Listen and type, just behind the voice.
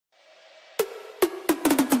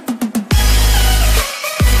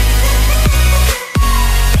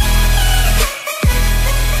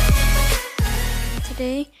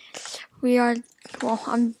we are, well,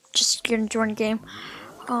 I'm just gonna join the game.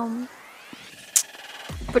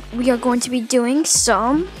 But we are going to be doing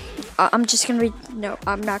some, I'm just gonna be, no,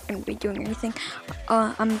 I'm not gonna be doing anything.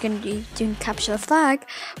 I'm gonna be doing capture the flag,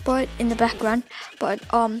 but in the background. But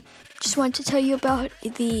just wanted to tell you about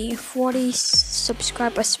the 40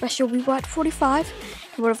 subscriber special. We were at 45.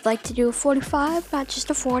 We would have liked to do a 45, not just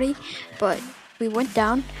a 40, but we went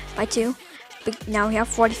down by 2. But now we have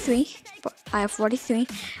 43. But I have 43.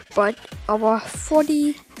 But our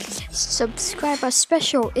 40 subscriber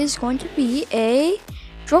special is going to be a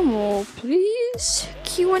drumroll, please.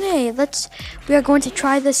 Q&A. We are going to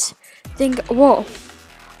try this thing. Whoa.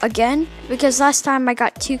 Again, because last time I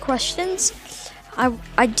got 2 questions.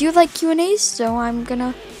 I do like Q&As, so I'm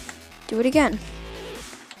gonna do it again.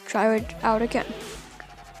 Try it out again.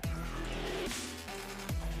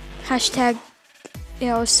 Hashtag,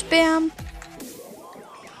 spam.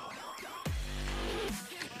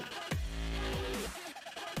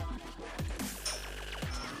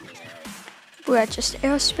 We're just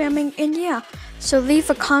air spamming, and yeah. So leave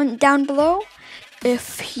a comment down below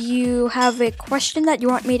if you have a question that you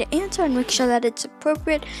want me to answer, and make sure that it's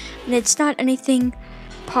appropriate and it's not anything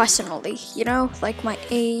personally, like my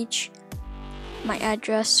age, my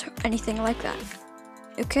address, or anything like that.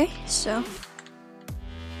 Okay, so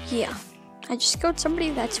yeah. I just got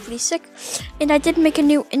somebody that's pretty sick, and I did make a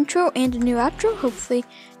new intro and a new outro. Hopefully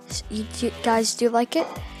you guys do like it.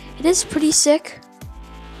 It is pretty sick.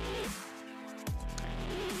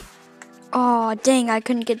 Oh, dang, I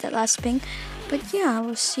couldn't get that last ping. But yeah,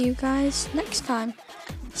 we'll see you guys next time.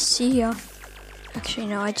 See ya. Actually,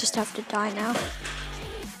 no, I just have to die now.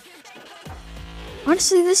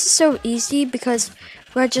 Honestly, this is so easy because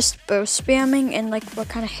we're just bow spamming and we're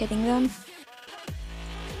kind of hitting them.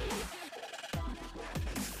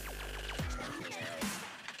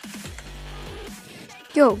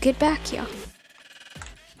 Yo, get back here.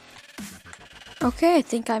 Okay, I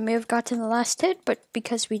think I may have gotten the last hit, but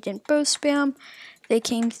because we didn't bow spam, they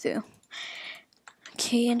came through.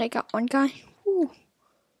 Okay, and I got one guy. Ooh.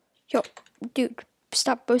 Yo, dude,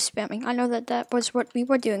 stop bow spamming. I know that was what we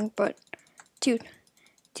were doing, but dude,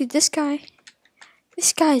 this guy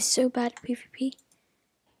is so bad at PvP.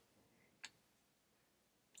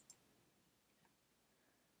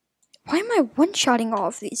 Why am I one-shotting all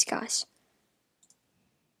of these guys?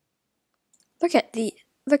 Look at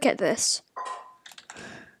this.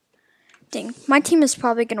 Dang, my team is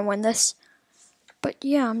probably gonna win this. But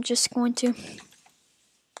yeah, I'm just going to.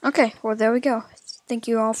 Okay, well there we go. Thank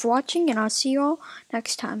you all for watching, and I'll see you all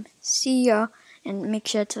next time. See ya, and make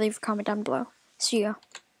sure to leave a comment down below. See ya.